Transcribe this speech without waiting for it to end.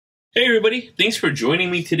Hey everybody, thanks for joining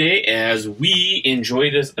me today as we enjoy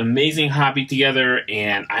this amazing hobby together,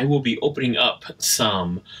 and I will be opening up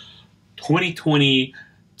some 2020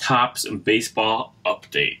 Topps baseball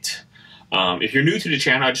update. If you're new to the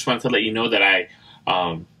channel, I just wanted to let you know that I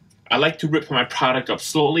like to rip my product up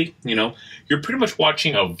slowly. You know, you're pretty much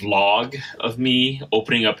watching a vlog of me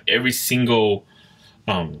opening up every single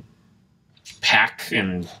pack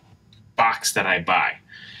and box that I buy.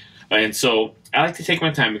 And so I like to take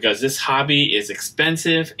my time because this hobby is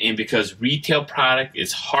expensive and because retail product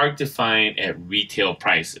is hard to find at retail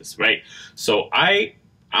prices, right? So I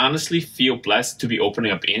honestly feel blessed to be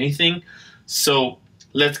opening up anything. So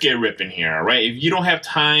let's get ripping here, all right? If you don't have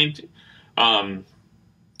time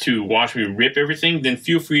to watch me rip everything, then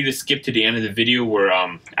feel free to skip to the end of the video where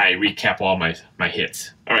I recap all my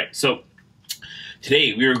hits. All right, so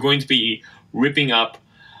today we are going to be ripping up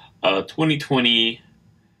 2020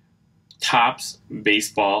 Topps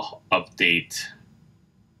baseball update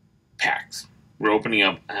packs. We're opening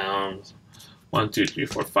up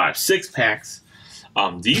 6 packs.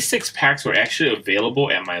 These 6 packs were actually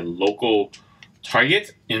available at my local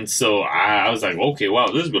Target, and so I was like, okay, wow,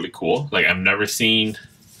 this is really cool. Like, I've never seen,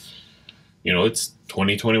 you know, it's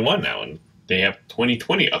 2021 now, and they have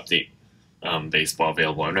 2020 update baseball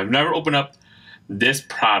available, and I've never opened up this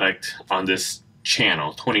product on this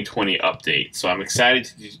channel 2020 update, so I'm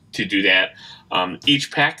excited to do that.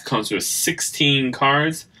 Each pack comes with 16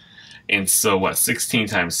 cards, and so what, 16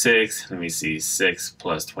 times 6, let me see, 6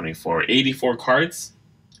 plus 24, 84 cards,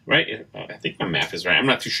 right? I think my math is right, I'm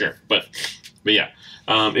not too sure, but yeah,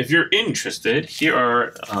 if you're interested, here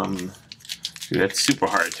are that's super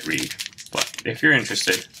hard to read, but if you're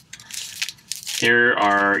interested, here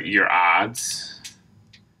are your odds.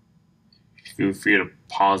 Feel free to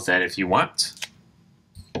pause that if you want.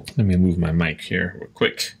 Let me move my mic here real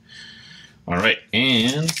quick. All right,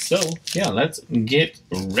 and so yeah, let's get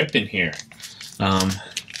ripping here.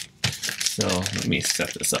 So let me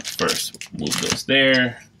set this up first. Move those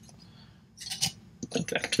there. Put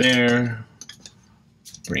that there.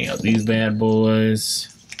 Bring out these bad boys.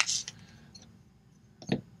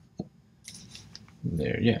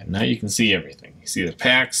 There, yeah. Now you can see everything. You see the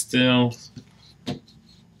pack still.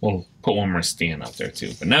 We'll put one more stand out there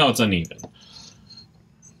too, but now it's uneven.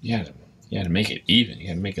 You gotta make it even. You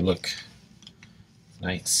gotta make it look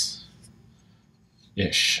nice-ish.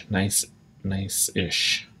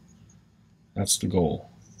 Nice-ish. That's the goal.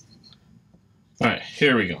 All right,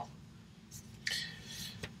 here we go.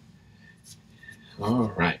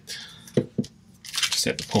 All right. Just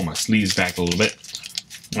have to pull my sleeves back a little bit.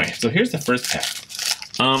 All right, so here's the first pack.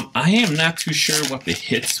 I am not too sure what the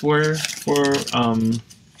hits were for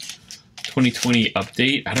 2020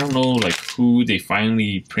 update. I don't know like who they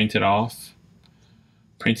finally printed in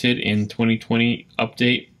 2020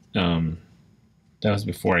 update. That was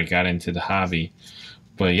before I got into the hobby.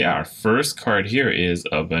 But yeah, our first card here is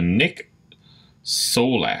of a Nick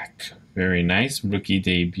Solak. Very nice rookie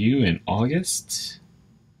debut in August.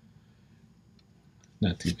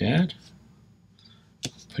 Not too bad.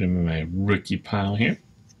 Put him in my rookie pile here.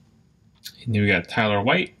 And then we got Tyler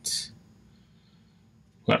White.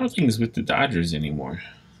 Well, I don't think he's with the Dodgers anymore.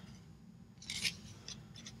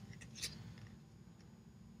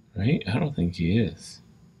 Right? I don't think he is.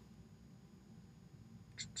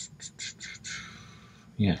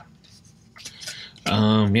 Yeah.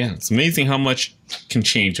 Yeah, it's amazing how much can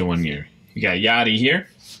change in 1 year. You got Yachty here.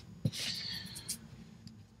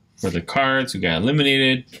 For the cards, we got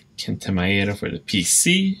eliminated. Kenta Maeda for the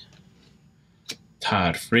PC.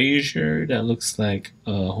 Todd Frazier. That looks like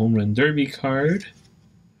a home run derby card.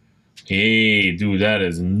 Hey, dude, that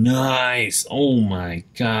is nice. Oh my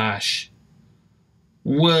gosh.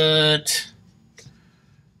 What?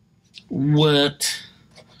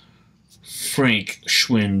 Frank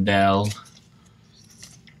Schwindel.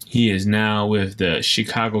 He is now with the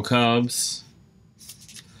Chicago Cubs.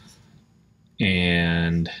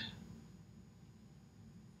 And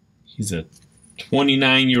he's a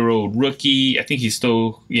 29-year-old rookie. I think he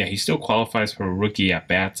still qualifies for rookie at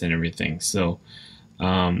bats and everything. So,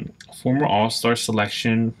 former All-Star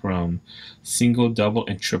selection from single, double,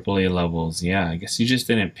 and AAA levels. Yeah, I guess he just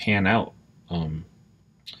didn't pan out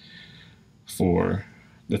for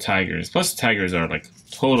the Tigers. Plus, the Tigers are like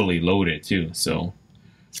totally loaded too. So,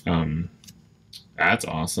 that's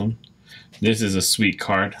awesome. This is a sweet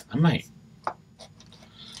card. I might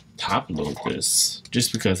top load this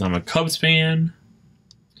just because I'm a Cubs fan,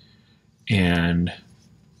 and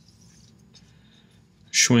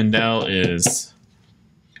Schwindel is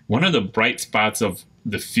one of the bright spots of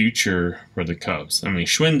the future for the Cubs. I mean,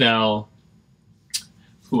 Schwindel,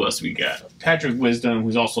 Who else we got? Patrick Wisdom,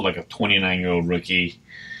 who's also like a 29-year-old rookie.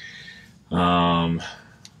 We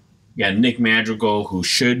got Nick Madrigal, who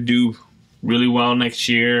should do really well next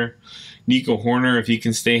year. Nico Horner, if he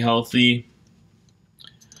can stay healthy.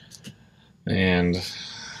 And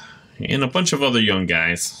a bunch of other young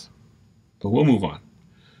guys. But we'll move on.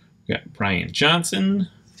 We got Brian Johnson,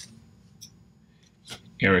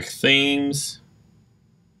 Eric Thames,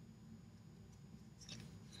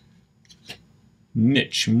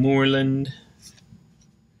 Mitch Moreland,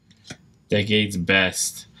 Decade's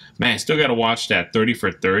Best. Man, I still got to watch that 30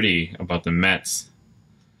 for 30 about the Mets.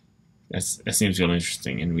 That seems really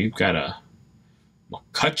interesting. And we've got a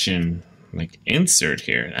McCutcheon like insert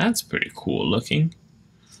here. That's pretty cool looking.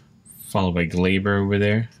 Followed by Glaber over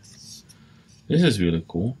there. This is really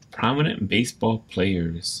cool. Prominent baseball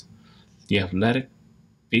players. The athletic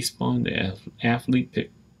baseball and the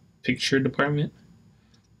athlete picture department.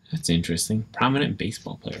 That's interesting. Prominent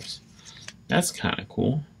baseball players. That's kind of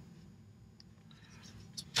cool.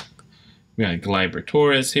 We got Gleyber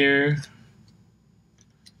Torres here.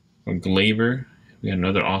 Or Glaber. We got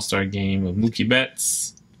another All-Star game of Mookie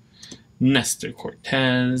Betts. Nestor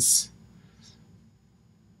Cortez.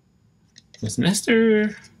 Was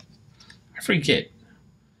Nestor... I forget.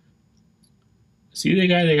 See the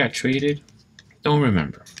guy that got traded? Don't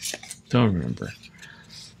remember. Let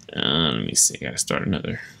me see. Gotta start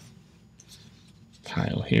another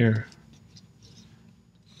pile here.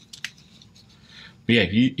 But yeah,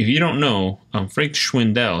 if you don't know, Frank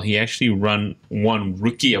Schwindel, he actually won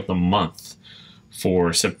Rookie of the Month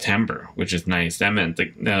for September, which is nice. That meant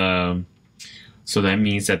so that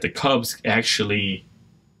means that the Cubs actually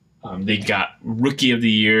they got Rookie of the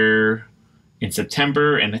Year in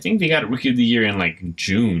September, and I think they got Rookie of the Year in like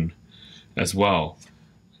June as well.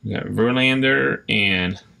 We got Verlander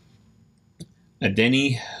and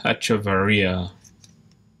Adeiny Hechavarria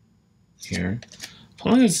here.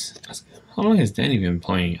 How long has Danny been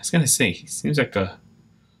playing? I was gonna say, he seems like I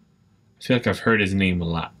feel like I've heard his name a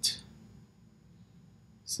lot.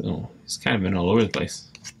 So he's kind of been all over the place.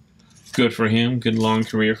 Good for him. Good long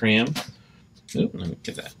career for him. Oop, let me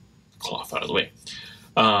get that cloth out of the way.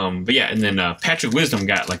 But yeah, and then Patrick Wisdom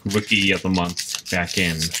got like Rookie of the Month back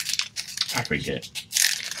in, I forget,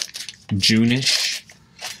 June-ish,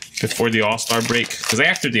 before the All-Star break. Because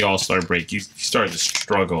after the All-Star break, you started to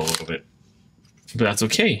struggle a little bit. But that's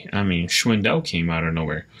okay. I mean, Schwindel came out of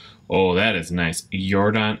nowhere. Oh, that is nice.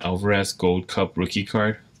 Yordan Alvarez Gold Cup rookie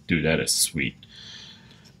card. Dude, that is sweet.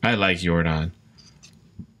 I like Yordan.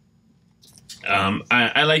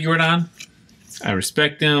 I like Yordan. I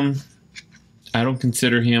respect him. I don't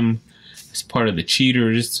consider him as part of the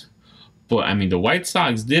cheaters. But, I mean, the White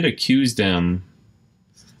Sox did accuse them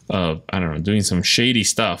of, I don't know, doing some shady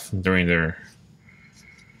stuff during their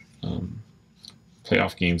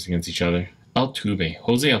playoff games against each other. Altuve.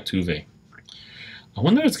 Jose Altuve. I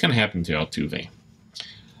wonder what's going to happen to Altuve.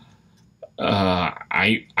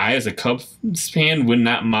 I as a Cubs fan would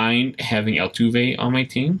not mind having Altuve on my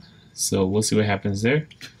team. So we'll see what happens there.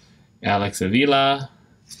 Alex Avila.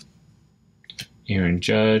 Aaron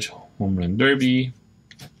Judge. Home Run Derby.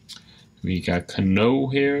 We got Cano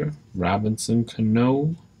here. Robinson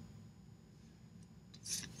Cano.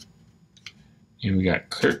 And we got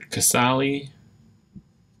Kurt Casale.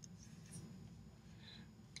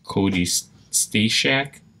 Cody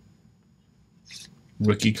Stashak.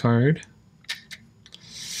 Rookie card.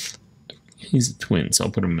 He's a twin, so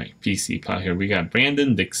I'll put him in my PC pile here. We got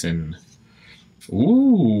Brandon Dixon.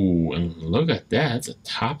 Ooh, and look at that. It's a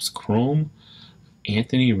Topps Chrome.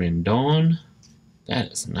 Anthony Rendon.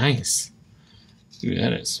 That is nice. Dude,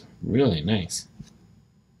 that is really nice.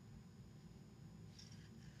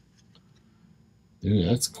 Dude,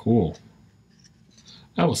 that's cool.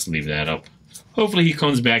 I will sleeve that up. Hopefully he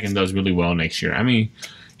comes back and does really well next year. I mean,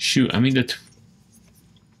 shoot. I mean,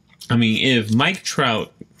 if Mike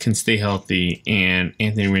Trout can stay healthy and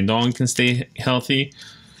Anthony Rendon can stay healthy,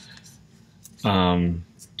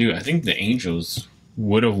 dude, I think the Angels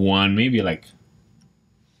would have won maybe like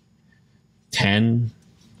 10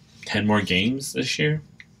 more games this year.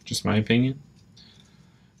 Just my opinion.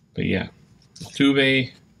 But yeah,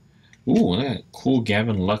 Altuve. Ooh, look at that cool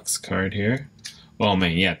Gavin Lux card here. Oh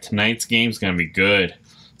man, yeah, tonight's game's gonna be good.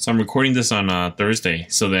 So I'm recording this on Thursday.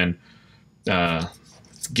 So then,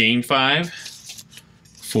 it's Game 5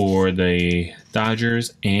 for the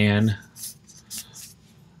Dodgers and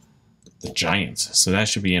the Giants. So that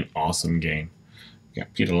should be an awesome game. We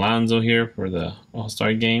got Pete Alonso here for the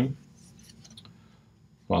All-Star game,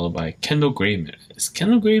 followed by Kendall Graveman. Is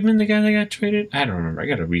Kendall Graveman the guy that got traded? I don't remember. I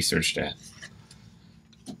gotta research that.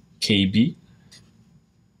 KB.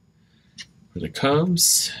 For the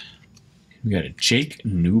Cubs, we got a Jake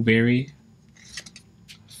Newberry,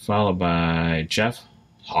 followed by Jeff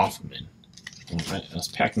Hoffman. All right, that's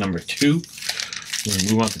pack number 2.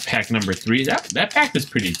 We'll move on to pack number 3. That pack is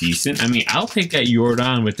pretty decent. I mean, I'll take that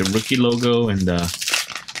Jordan with the rookie logo and the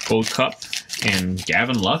Gold Cup and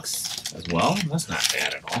Gavin Lux as well. That's not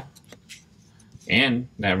bad at all. And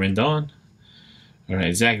that Rendon. All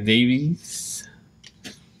right, Zach Davies,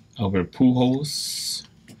 Albert Pujols,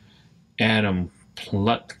 Adam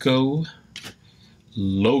Plutko,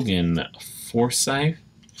 Logan Forsythe,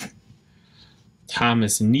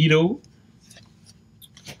 Thomas Nido,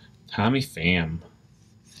 Tommy Pham,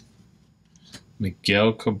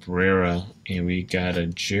 Miguel Cabrera, and we got a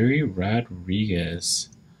Jerry Rodriguez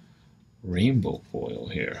rainbow foil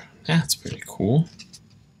here. That's pretty cool.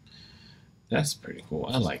 That's pretty cool.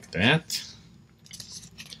 I like that.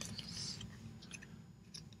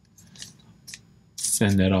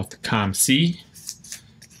 Send that off to ComC.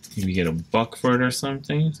 Maybe get a buck for it or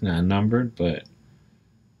something. It's not numbered, but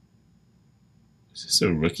is this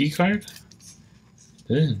a rookie card?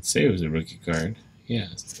 It didn't say it was a rookie card. Yeah,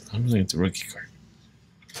 I don't think it's a rookie card.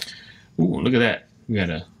 Ooh, look at that. We got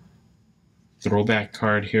a throwback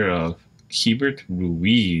card here of Keibert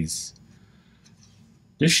Ruiz.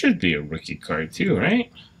 This should be a rookie card too,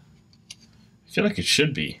 right? I feel like it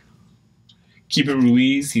should be. Keibert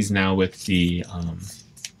Ruiz, he's now with the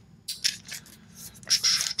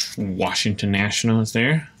Washington Nationals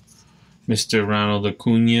there. Mr. Ronald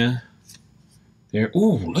Acuna there.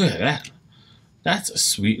 Ooh, look at that. That's a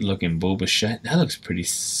sweet looking Bo Bichette. That looks pretty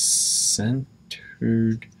centered.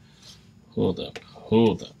 Hold up.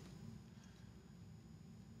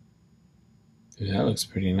 Dude, that looks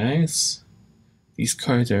pretty nice. These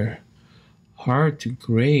cards are hard to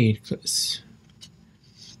grade because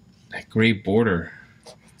that gray border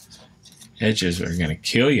edges are gonna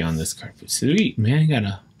kill you on this card. But sweet, man, I got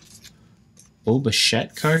a Bo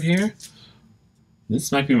Bichette card here.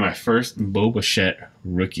 This might be my first Bo Bichette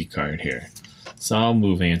rookie card here. So I'll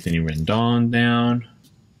move Anthony Rendon down.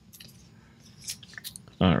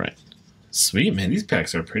 All right. Sweet, man. These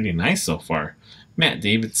packs are pretty nice so far. Matt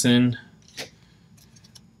Davidson.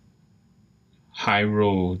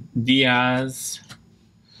 Jairo Diaz.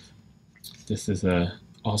 This is a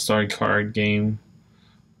all-star card game.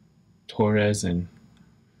 Torres and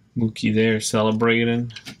Mookie there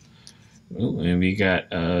celebrating. Ooh, and we got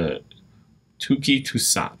Tuki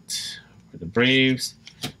Toussaint for the Braves.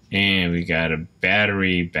 And we got a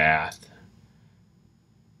battery bath.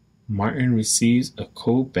 Martin receives a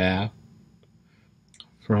cold bath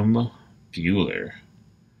from Bueller.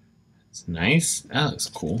 It's nice. That looks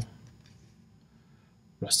cool.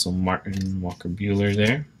 Russell Martin, Walker Bueller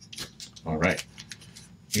there. All right.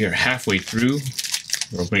 We are halfway through.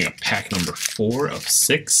 We're opening up pack number 4 of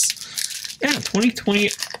 6. Yeah, 2020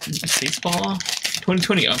 baseball,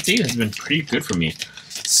 2020 update has been pretty good for me.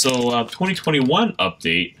 So 2021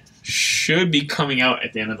 update should be coming out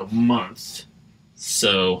at the end of the month.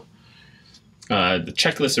 So the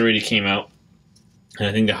checklist already came out, and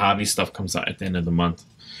I think the hobby stuff comes out at the end of the month.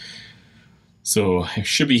 So it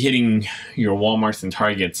should be hitting your Walmarts and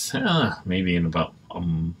Targets maybe in about a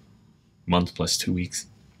month plus 2 weeks.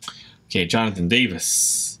 Okay, Jonathan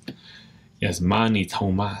Davis, Yasmani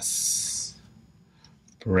Tomas,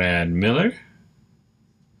 Brad Miller.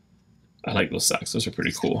 I like those socks. Those are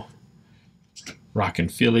pretty cool. Rockin'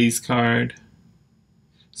 Phillies card.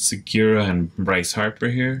 Segura and Bryce Harper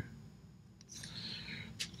here.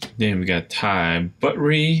 Then we got Ty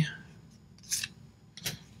Buttery.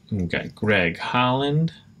 And we got Greg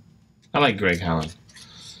Holland. I like Greg Holland.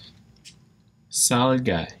 Solid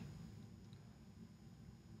guy.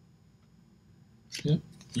 Yep.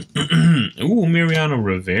 Ooh, Mariano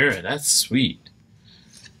Rivera. That's sweet.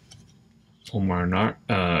 Omar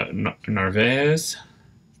Narvaez.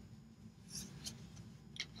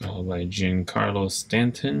 Followed by Giancarlo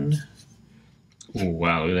Stanton. Ooh,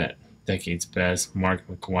 wow, look at that. Decade's best. Mark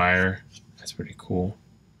McGuire. That's pretty cool.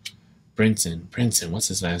 Brinson. What's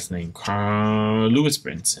his last name? Lewis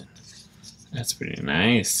Brinson. That's pretty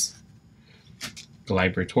nice.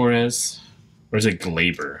 Gleyber Torres. Or is it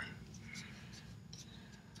Glaber?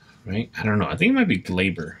 Right? I don't know. I think it might be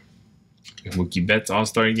Glaber. Mookie Betts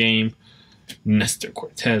All-Star Game. Nestor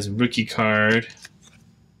Cortez rookie card.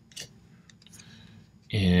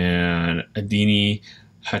 And Adini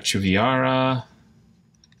Hachaviara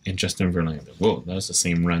and Justin Verlander. Whoa, that was the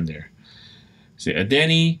same run there. See,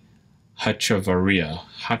 Adeni Hachavaraya.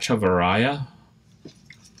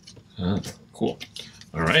 Oh, cool.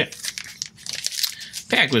 All right.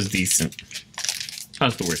 Pack was decent. That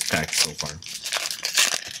was the worst pack so far.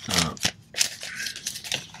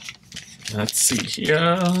 Let's see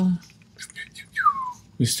here.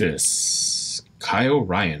 Who's this? Kyle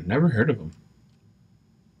Ryan. Never heard of him.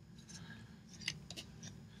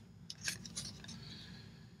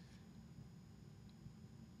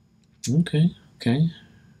 Okay.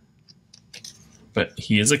 But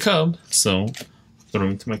he is a Cub, so throw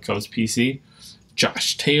him to my Cubs PC.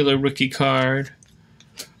 Josh Taylor rookie card.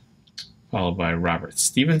 Followed by Robert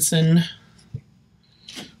Stevenson.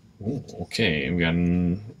 Ooh, okay, we got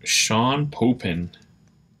Sean Popin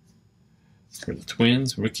for the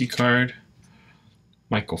Twins, rookie card.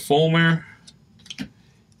 Michael Fulmer.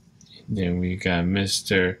 Then we got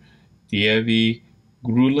Mr. Dievi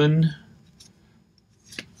Grulin.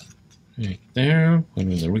 Right there.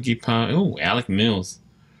 One of the rookie pile. Oh, Alec Mills.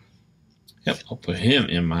 Yep, I'll put him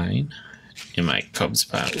in my Cubs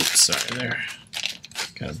pile. Oops, sorry there.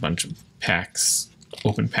 Got a bunch of packs,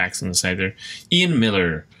 open packs on the side there. Ian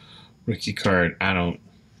Miller, rookie card. I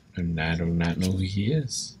do not know who he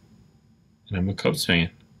is. And I'm a Cubs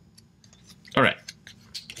fan. All right.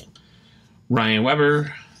 Ryan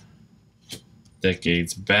Weber,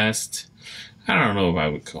 decade's best. I don't know if I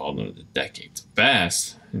would call them the decade's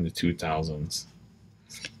best in the 2000s.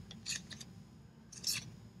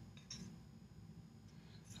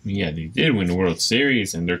 I mean, yeah, they did win the World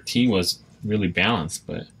Series, and their team was really balanced.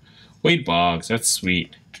 But Wade Boggs, that's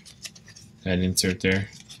sweet. That insert there,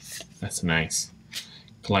 that's nice.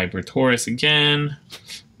 Clyber Torres again.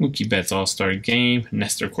 Mookie Betts All-Star Game.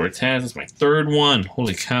 Nestor Cortez, that's my third one.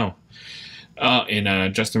 Holy cow.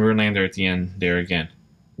 And Justin Verlander at the end there again.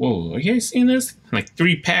 Whoa, are you guys seeing this? Like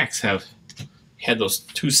 3 packs have had those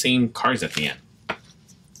 2 same cards at the end.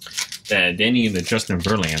 The Denny and the Justin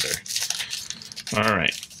Verlander. All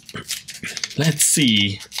right. Let's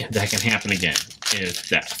see if that can happen again. If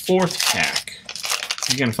that 4th pack,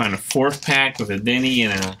 you're going to find a 4th pack with a Denny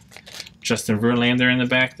and a Justin Verlander in the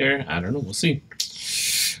back there. I don't know. We'll see.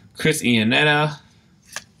 Chris Iannetta.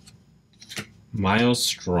 Miles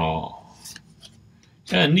Straw.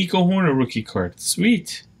 Yeah, Nico Horner rookie card.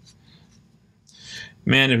 Sweet.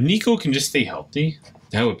 Man, if Nico can just stay healthy,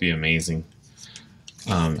 that would be amazing.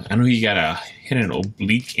 I know he got hit an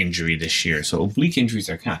oblique injury this year, so oblique injuries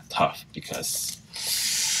are kind of tough because,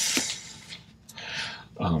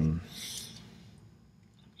 you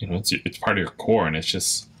know, it's part of your core, and it's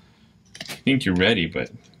just, I think you're ready,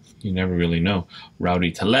 but you never really know.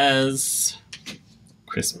 Rowdy Tellez,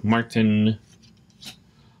 Chris Martin,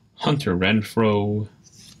 Hunter Renfroe,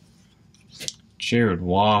 Jared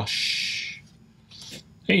Wash.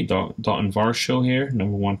 Hey, Dalton Varsho here,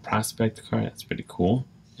 #1 prospect card. That's pretty cool.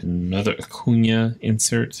 Another Acuna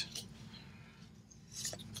insert.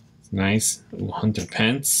 Nice. Ooh, Hunter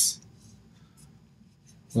Pence.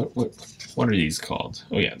 What are these called?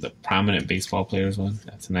 Oh yeah, the prominent baseball players one.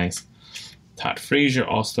 That's nice. Todd Frazier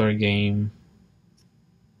All-Star Game.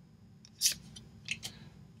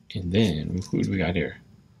 And then who do we got here?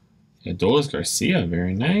 Adolis Garcia,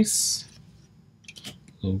 very nice.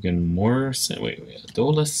 Logan Morrison. Wait.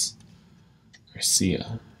 Adolis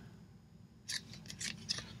Garcia.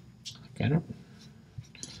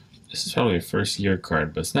 This is probably a first-year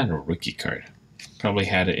card, but it's not a rookie card. Probably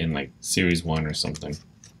had it in like Series 1 or something,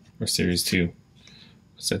 or Series 2.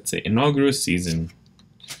 What's that say? Inaugural season.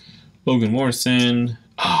 Logan Morrison.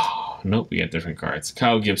 Oh nope, we got different cards.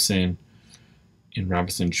 Kyle Gibson and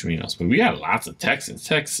Robinson Chirinos. But we got lots of Texans.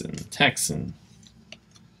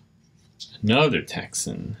 Another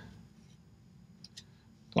Texan.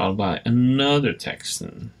 Followed by another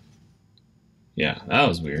Texan. Yeah, that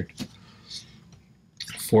was weird.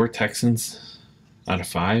 4 Texans out of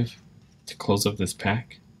 5 to close up this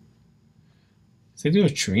pack. What's they do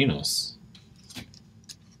with Chirinos?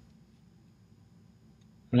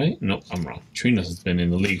 Right? Nope, I'm wrong. Chirinos has been in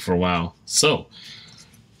the league for a while. So,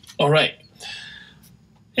 alright.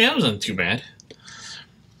 Hey, that wasn't too bad.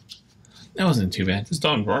 This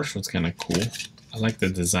Dalton Varsho was kind of cool. I like the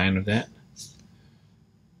design of that.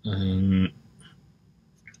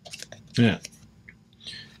 Yeah.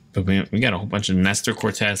 But we got a whole bunch of Nestor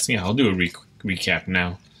Cortez. Yeah, I'll do a recap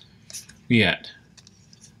now. We got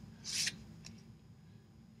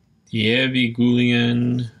Dievi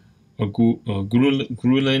Grulin,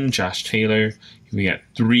 Josh Taylor. We got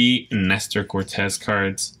 3 Nestor Cortez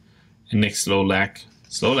cards. And Nick Solak.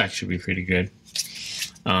 Solak should be pretty good.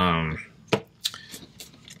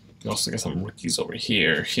 We also got some rookies over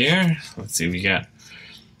here. Let's see, we got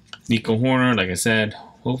Nico Horner, like I said.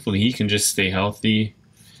 Hopefully he can just stay healthy.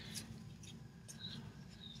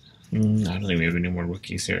 I don't think we have any more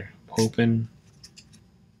rookies here.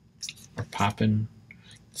 Poppin.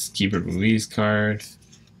 Skipper Ruiz card.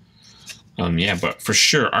 Yeah, but for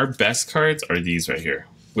sure, our best cards are these right here.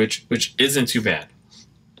 which isn't too bad.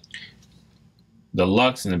 The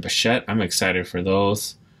Lux and the Bichette, I'm excited for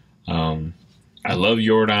those. I love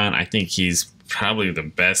Jordan. I think he's probably the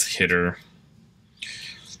best hitter.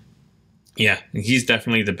 Yeah, he's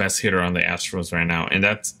definitely the best hitter on the Astros right now, and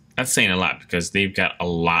that's saying a lot because they've got a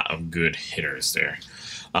lot of good hitters there.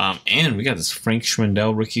 And we got this Frank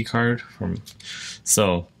Schwindel rookie card from.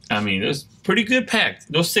 So I mean, there's pretty good packs.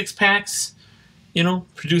 Those 6 packs, you know,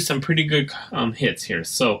 produce some pretty good hits here.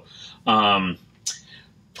 So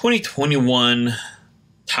 2021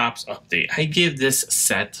 Topps update. I give this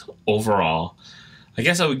set overall. I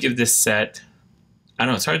guess I would give this set. I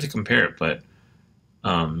don't know. It's hard to compare it, but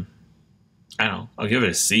I don't know. I'll give it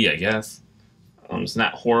a C, I guess. It's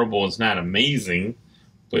not horrible. It's not amazing,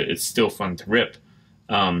 but it's still fun to rip.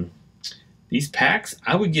 These packs,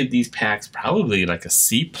 I would give these packs probably like a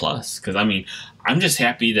C+. Because, I mean, I'm just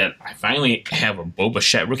happy that I finally have a Bo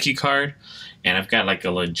Bichette rookie card. And I've got like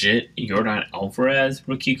a legit Yordan Alvarez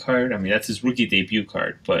rookie card. I mean, that's his rookie debut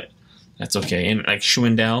card, but that's okay. And like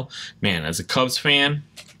Schwindel, man, as a Cubs fan,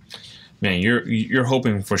 man, you're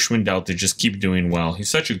hoping for Schwindel to just keep doing well. He's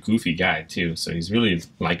such a goofy guy too, so he's really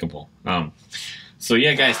likable. So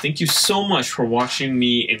yeah, guys, thank you so much for watching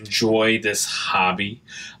me enjoy this hobby.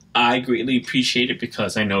 I greatly appreciate it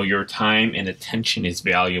because I know your time and attention is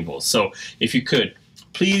valuable. So if you could,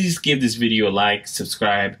 please give this video a like,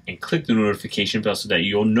 subscribe, and click the notification bell so that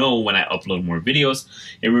you'll know when I upload more videos.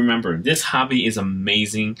 And remember, this hobby is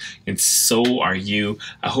amazing, and so are you.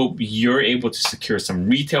 I hope you're able to secure some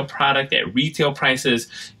retail product at retail prices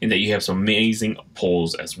and that you have some amazing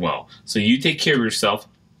pulls as well. So you take care of yourself,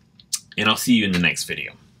 and I'll see you in the next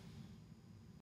video.